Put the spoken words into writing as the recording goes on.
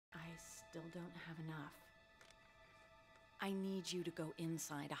still don't have enough. I need you to go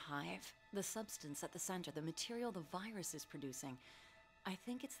inside a hive. The substance at the center, the material the virus is producing, I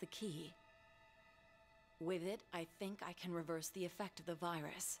think it's the key. With it, I think I can reverse the effect of the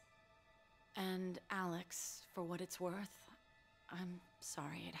virus. And Alex, for what it's worth, I'm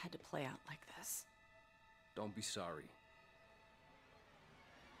sorry it had to play out like this. Don't be sorry.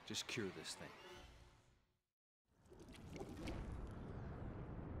 Just cure this thing.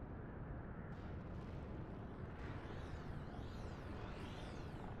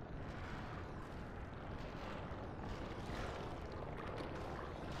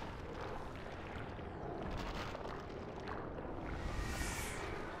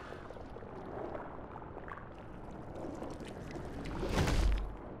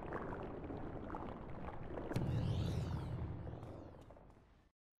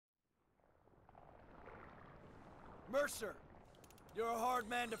 Mercer, you're a hard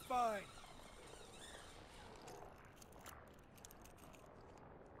man to find.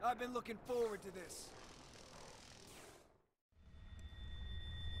 I've been looking forward to this.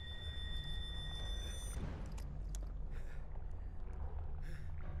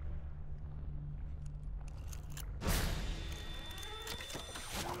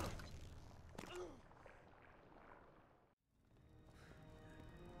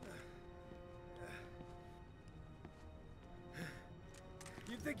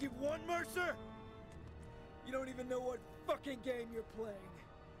 You think you've won, Mercer? You don't even know what fucking game you're playing.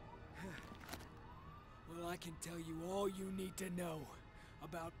 Well, I can tell you all you need to know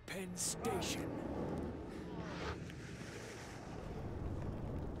about Penn Station.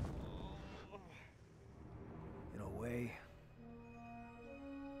 In a way,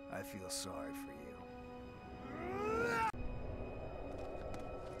 I feel sorry for you.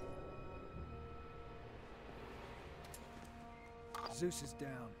 Zeus is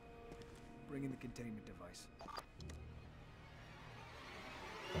down. Bring in the containment device.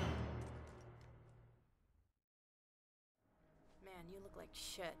 Man, you look like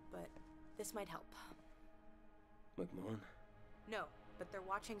shit, but this might help. McMullen? No, but they're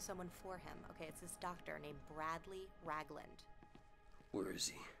watching someone for him. Okay, it's this doctor named Bradley Ragland. Where is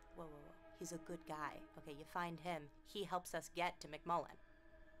he? Whoa, whoa, whoa. He's a good guy. Okay, you find him, he helps us get to McMullen.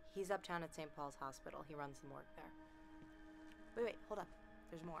 He's uptown at St. Paul's Hospital. He runs the morgue there. Wait, hold up.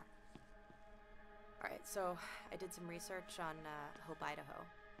 There's more. Alright, so I did some research on Hope, Idaho.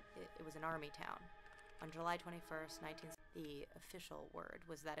 It was an army town. On July 21st, the official word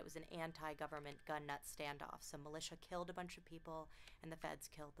was that it was an anti-government gun nut standoff. Some militia killed a bunch of people, and the feds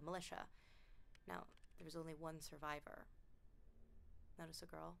killed the militia. Now, there was only one survivor. Notice a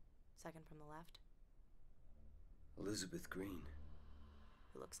girl, second from the left? Elizabeth Green.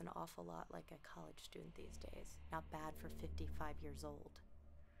 Who looks an awful lot like a college student these days. Not bad for 55 years old.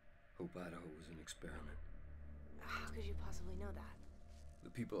 Hope Idaho was an experiment. How could you possibly know that? The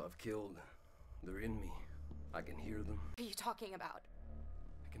people I've killed, they're in me. I can hear them. What are you talking about?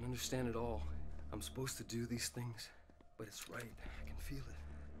 I can understand it all. I'm supposed to do these things, but it's right. I can feel it.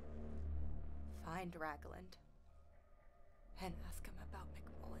 Find Ragland. And ask him about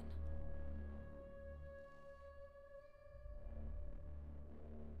McMullen.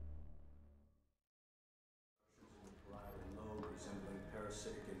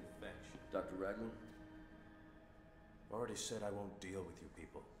 Parasitic infection. Dr. Ragland? Already said I won't deal with you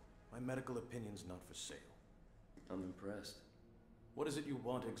people. My medical opinion's not for sale. I'm impressed. What is it you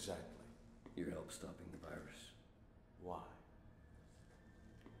want exactly? Your help stopping the virus. Why?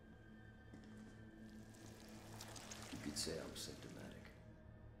 You could say I'm symptomatic.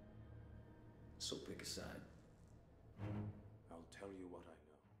 So pick a side. I'll tell you what I know.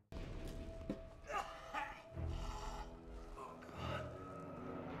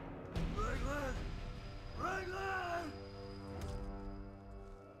 Ragland!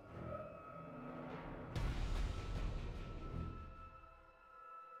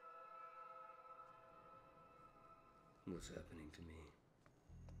 What's happening to me?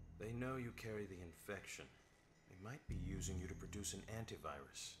 They know you carry the infection. They might be using you to produce an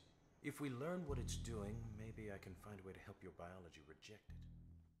antivirus. If we learn what it's doing, maybe I can find a way to help your biology reject it.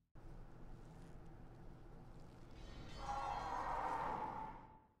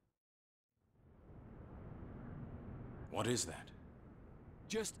 What is that?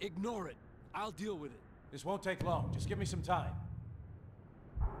 Just ignore it. I'll deal with it. This won't take long. Just give me some time.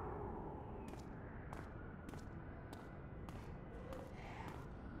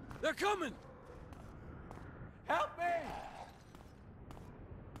 They're coming! Help me!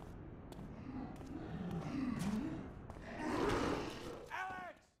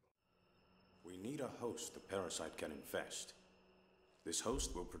 We need a host the parasite can infest. This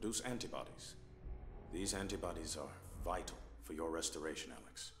host will produce antibodies. These antibodies are vital for your restoration,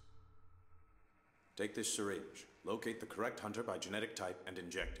 Alex. Take this syringe, locate the correct hunter by genetic type, and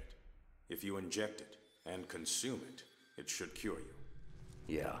inject it. If you inject it and consume it, it should cure you.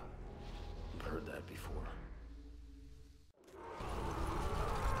 Yeah, I've heard that before.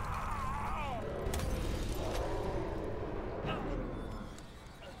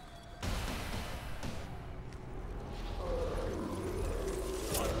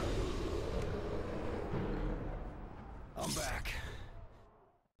 I'm back.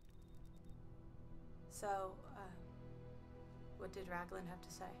 So, what did Raglan have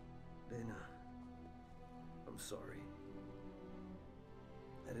to say? Dana, I'm sorry.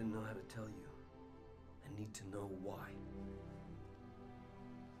 I didn't know how to tell you. I need to know why.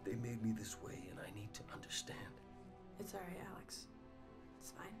 They made me this way, and I need to understand. It's alright, Alex.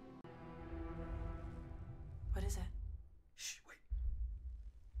 It's fine. What is it? Shh, wait.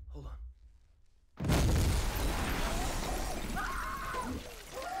 Hold on.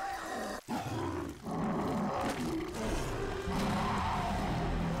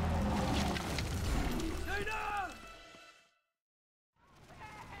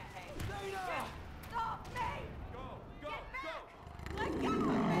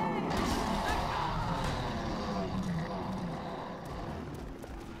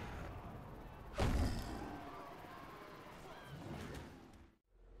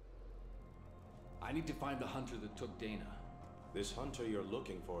 I need to find the hunter that took Dana. This hunter you're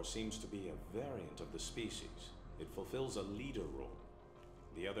looking for seems to be a variant of the species. It fulfills a leader role.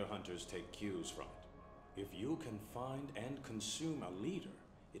 The other hunters take cues from it. If you can find and consume a leader,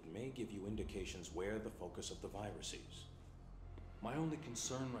 it may give you indications where the focus of the virus is. My only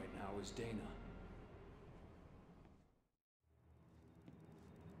concern right now is Dana.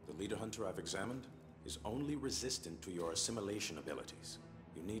 The leader hunter I've examined is only resistant to your assimilation abilities.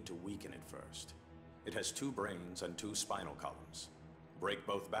 You need to weaken it first. It has 2 brains and 2 spinal columns. Break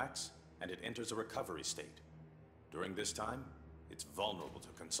both backs, and it enters a recovery state. During this time, it's vulnerable to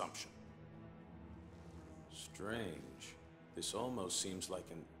consumption. Strange. This almost seems like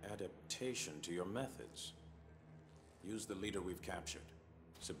an adaptation to your methods. Use the leader we've captured.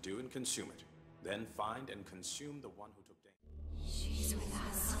 Subdue and consume it. Then find and consume the one who took Dana. She's with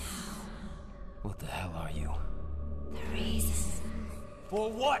us now. What the hell are you? The reason. For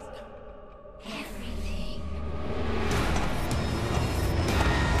what? Every